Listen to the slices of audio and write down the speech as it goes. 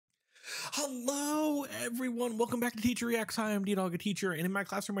Hello, everyone. Welcome back to TeacherReacts. Hi, I'm Ddog, a teacher, and in my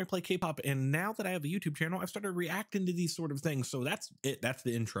classroom, I play K-pop. And now that I have a YouTube channel, I've started reacting to these sort of things. So that's it. That's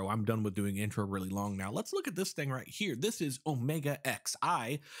the intro. I'm done with doing intro really long now. Let's look at this thing right here. This is OmegaX.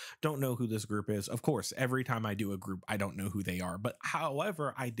 I don't know who this group is. Of course, every time I do a group, I don't know who they are. But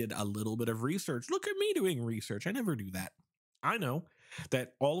however, I did a little bit of research. Look at me doing research. I never do that. I know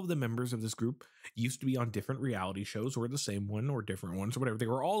that all of the members of this group used to be on different reality shows, or the same one or different ones or whatever. They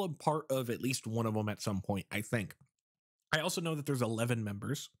were all a part of at least one of them at some point, I think. I also know that there's 11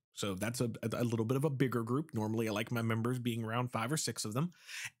 members, so that's a little bit of a bigger group. Normally, I like my members being around 5 or 6 of them.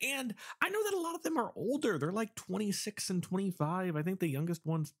 And I know that a lot of them are older. They're like 26 and 25. I think the youngest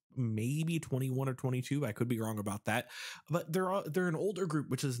one's maybe 21 or 22. I could be wrong about that. But they're an older group,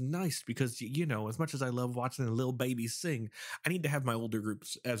 which is nice because, you know, as much as I love watching the little babies sing, I need to have my older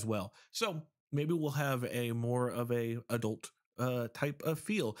groups as well. So maybe we'll have a more of a adult type of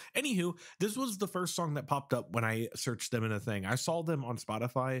feel. Anywho, this was the first song that popped up when I searched them in a thing. I saw them on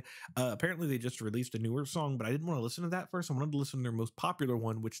Spotify. Apparently they just released a newer song, but I didn't want to listen to that first. I wanted to listen to their most popular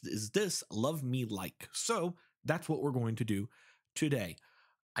one, which is this, Love Me Like. So that's what we're going to do today.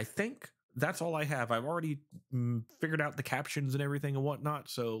 I think that's all I have. I've already figured out the captions and everything and whatnot.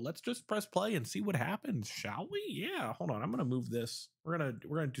 So let's just press play and see what happens, shall we? Yeah, hold on. I'm gonna move this. We're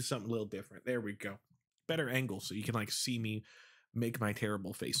gonna do something a little different. There we go. Better angle so you can like see me make my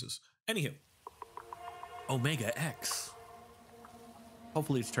terrible faces. Anywho, OmegaX.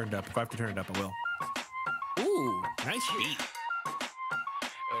 Hopefully it's turned up. If I have to turn it up, I will. Ooh, nice beat.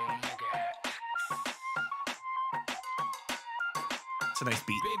 It's a nice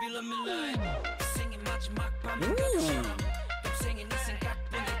beat. Ooh.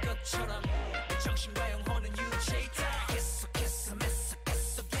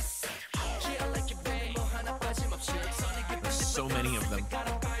 So many of them.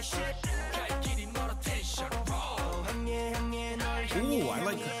 Ooh, I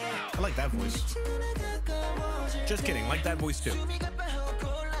like that voice. Just kidding, like that voice too.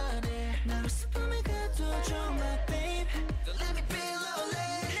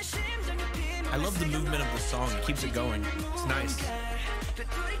 I love the movement of the song. It keeps it going. It's nice.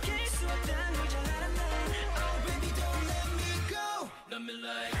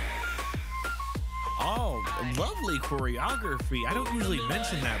 Oh, lovely choreography. I don't usually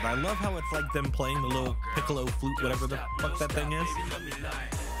mention that, but I love how it's like them playing the little piccolo flute, whatever the fuck that thing is.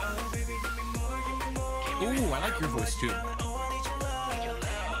 Ooh, I like your voice too.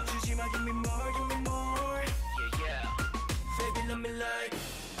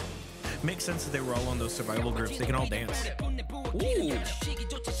 Makes sense that they were all on those survival groups. They can all dance. Ooh.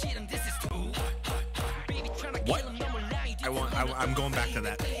 What? I'm going back to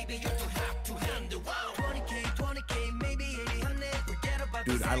that.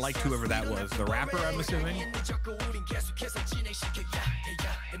 Dude, I liked whoever that was. The rapper, I'm assuming.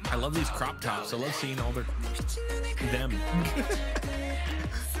 I love these crop tops. I love seeing all them.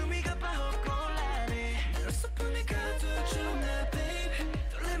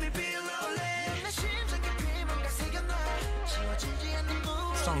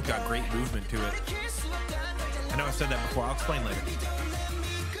 This song's got great movement to it. I know I've said that before. I'll explain later.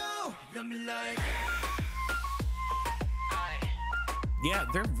 Yeah,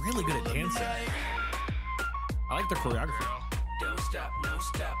 they're really good at dancing. I like their choreography.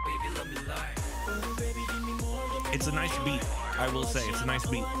 It's a nice beat, I will say. It's a nice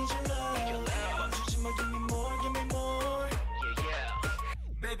beat.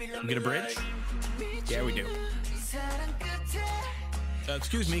 Get a bridge? Yeah, we do.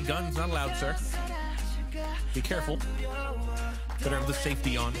 Excuse me, guns not allowed, sir. Be careful. Better have the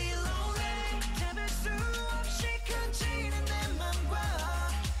safety on.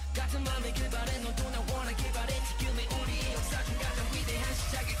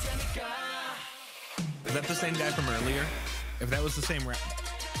 Is that the same guy from earlier? If that was the same rap.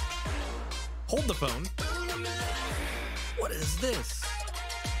 Hold the phone. What is this?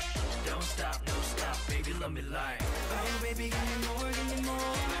 Don't stop, no stop, baby, let me lie.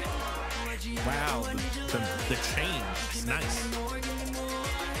 Wow, the change. It's nice.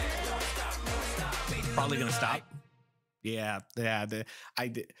 Probably gonna stop. Yeah, I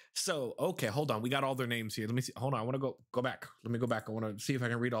did. So, okay, hold on. We got all their names here. Let me see. Hold on. I want to go back. Let me go back. I want to see if I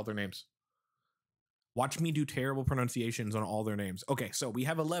can read all their names. Watch me do terrible pronunciations on all their names. Okay, so we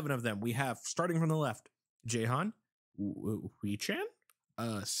have 11 of them. We have, starting from the left, Jaehan, Huichan,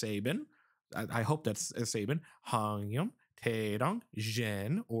 Sabin. I hope that's Sabin. Hangyum, Taedong,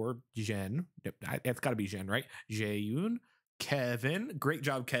 Jen, or Jen. It's got to be Jen, right? Jaeyoon, Kevin. Great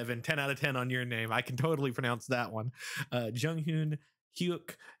job, Kevin. 10 out of 10 on your name. I can totally pronounce that one. Junghoon,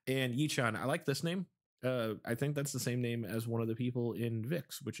 Hyuk and Yichan. I like this name. I think that's the same name as one of the people in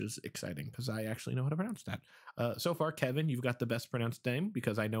VIX, which is exciting because I actually know how to pronounce that. So far, Kevin, you've got the best pronounced name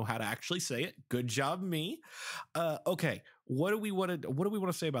because I know how to actually say it. Good job, me. Okay, what do we want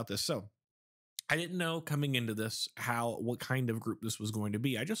to say about this? So, I didn't know coming into this what kind of group this was going to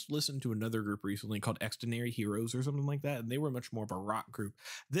be. I just listened to another group recently called Extraordinary Heroes or something like that, and they were much more of a rock group.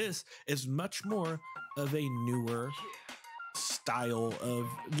 This is much more of a newer style of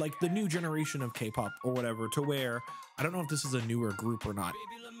like the new generation of K-pop or whatever, to where I don't know if this is a newer group or not,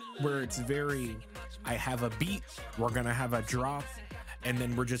 where it's very, I have a beat, we're gonna have a drop, and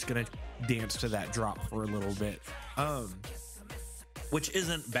then we're just gonna dance to that drop for a little bit, which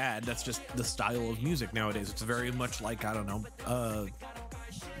isn't bad. That's just the style of music nowadays. It's very much like, I don't know,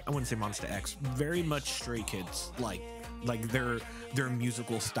 I wouldn't say Monster X, very much Stray Kids, like their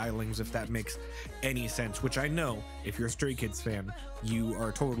musical stylings, if that makes any sense, which I know if you're a Stray Kids fan, you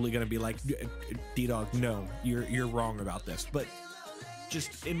are totally going to be like, Ddog, no, you're wrong about this. But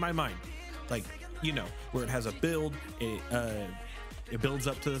just in my mind, like, you know, where it has a build, it builds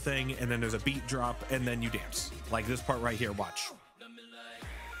up to the thing, and then there's a beat drop, and then you dance. Like this part right here, watch.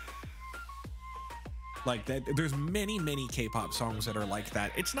 Like that, there's many K-pop songs that are like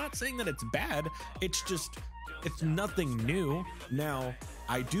that. It's not saying that it's bad, it's just, it's nothing new. Now,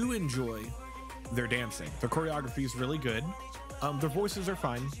 I do enjoy their dancing. The choreography is really good. Their voices are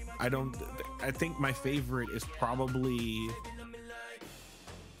fine. I think my favorite is probably,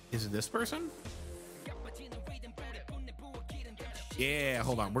 is it this person? Yeah,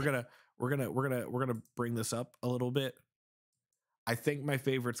 hold on. We're gonna bring this up a little bit. I think my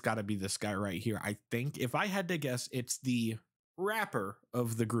favorite's got to be this guy right here. I think if I had to guess, it's the rapper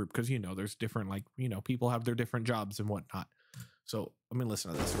of the group, because, you know, there's different, like, you know, people have their different jobs and whatnot. So let me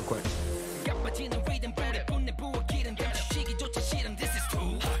listen to this real quick.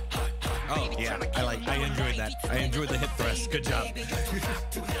 Oh yeah, I enjoyed that. I enjoyed the hip thrust. Good job.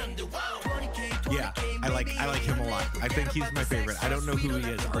 Yeah, I like him a lot. I think he's my favorite. I don't know who he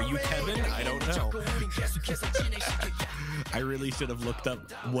is. Are you Kevin? I don't know. I really should have looked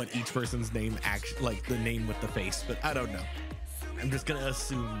up what each person's name like the name with the face, but I don't know. I'm just gonna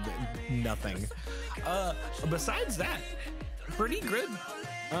assume nothing. Besides that, pretty good.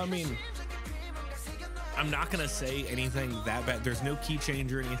 I mean, I'm not gonna say anything that bad. There's no key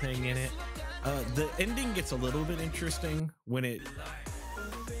change or anything in it. The ending gets a little bit interesting when it,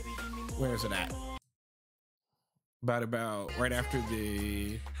 where is it at? About right after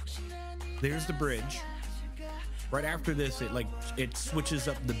there's the bridge. Right after this, it switches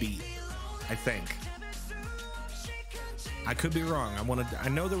up the beat, I think. I could be wrong. I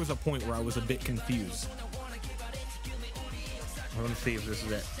know there was a point where I was a bit confused. I want to see if this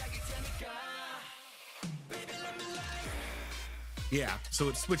is it. Yeah, so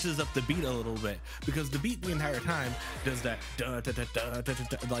it switches up the beat a little bit, because the beat the entire time does that da, da, da, da, da, da,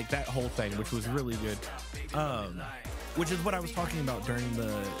 da, like that whole thing, which was really good. Which is what I was talking about during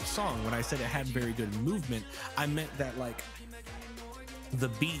the song when I said it had very good movement. I meant that like the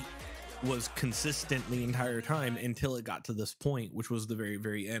beat was consistent the entire time until it got to this point, which was the very,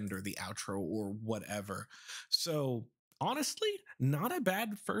 very end or the outro or whatever. So honestly, not a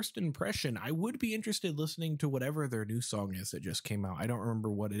bad first impression. I would be interested listening to whatever their new song is that just came out. I don't remember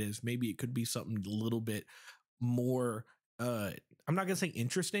what it is. Maybe it could be something a little bit more, I'm not gonna say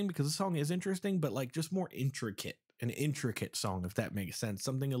interesting, because the song is interesting, but like just more intricate, an intricate song, if that makes sense.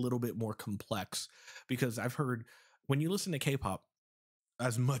 Something a little bit more complex, because I've heard when you listen to K-pop,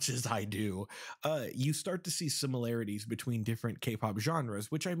 as much as I do, you start to see similarities between different K-pop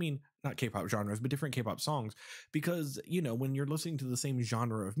genres, which I mean, not K-pop genres, but different K-pop songs, because, you know, when you're listening to the same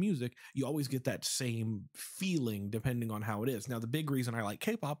genre of music, you always get that same feeling depending on how it is. Now, the big reason I like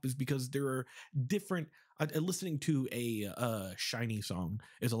K-pop is because there are different, listening to a Shiny song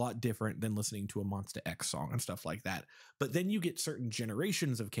is a lot different than listening to a Monster X song and stuff like that. But then you get certain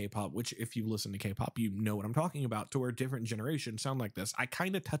generations of K-pop, which if you listen to K-pop, you know what I'm talking about, to where different generations sound like this. I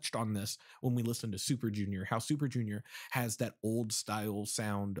kind of touched on this when we listened to Super Junior, how Super Junior has that old style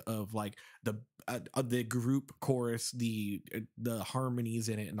sound of like the group chorus, the harmonies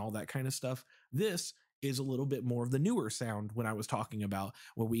in it and all that kind of stuff. This is a little bit more of the newer sound when I was talking about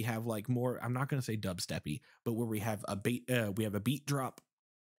where we have like more, I'm not going to say dubsteppy, but where we have a beat drop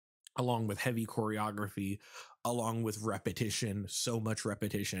along with heavy choreography, along with repetition, so much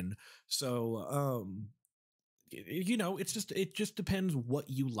repetition. So, you know, it just depends what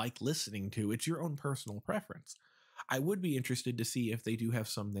you like listening to. It's your own personal preference. I would be interested to see if they do have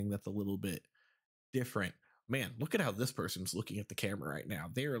something that's a little bit different. Man, look at how this person's looking at the camera right now.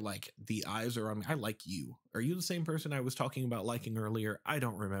 They're like, the eyes are on me. I like you. Are you the same person I was talking about liking earlier? I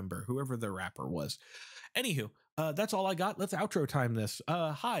don't remember. Whoever the rapper was. Anywho, that's all I got. Let's outro time this.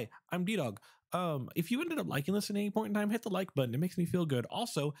 Hi, I'm Ddog. If you ended up liking this at any point in time, hit the like button. It makes me feel good.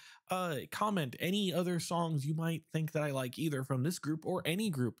 Also, comment any other songs you might think that I like, either from this group or any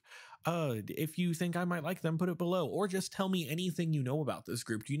group. If you think I might like them, put it below, or just tell me anything you know about this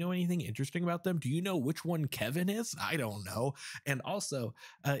group. Do you know anything interesting about them? Do you know which one Kevin is? I don't know. And also,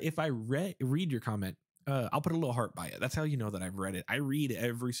 if I read your comment, I'll put a little heart by it. That's how you know that I've read it. I read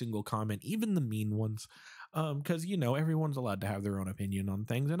every single comment, even the mean ones, because everyone's allowed to have their own opinion on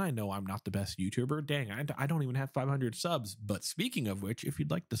things, and I know I'm not the best YouTuber. Dang, I don't even have 500 subs. But speaking of which, if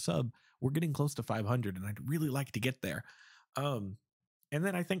you'd like to sub, we're getting close to 500, and I'd really like to get there. And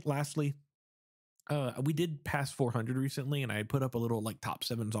then I think lastly, we did pass 400 recently, and I put up a little like top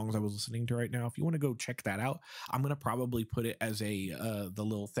 7 songs I was listening to right now. If you want to go check that out, I'm gonna probably put it as a the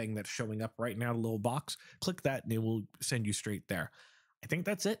little thing that's showing up right now, the little box. Click that, and it will send you straight there. I think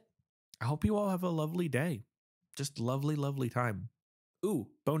that's it. I hope you all have a lovely day. Just lovely time. Ooh,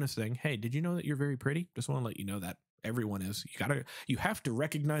 bonus thing. Hey, did you know that you're very pretty? Just want to let you know that everyone is. You have to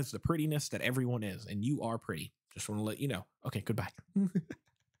recognize the prettiness that everyone is, and you are pretty. Just want to let you know. Okay, goodbye.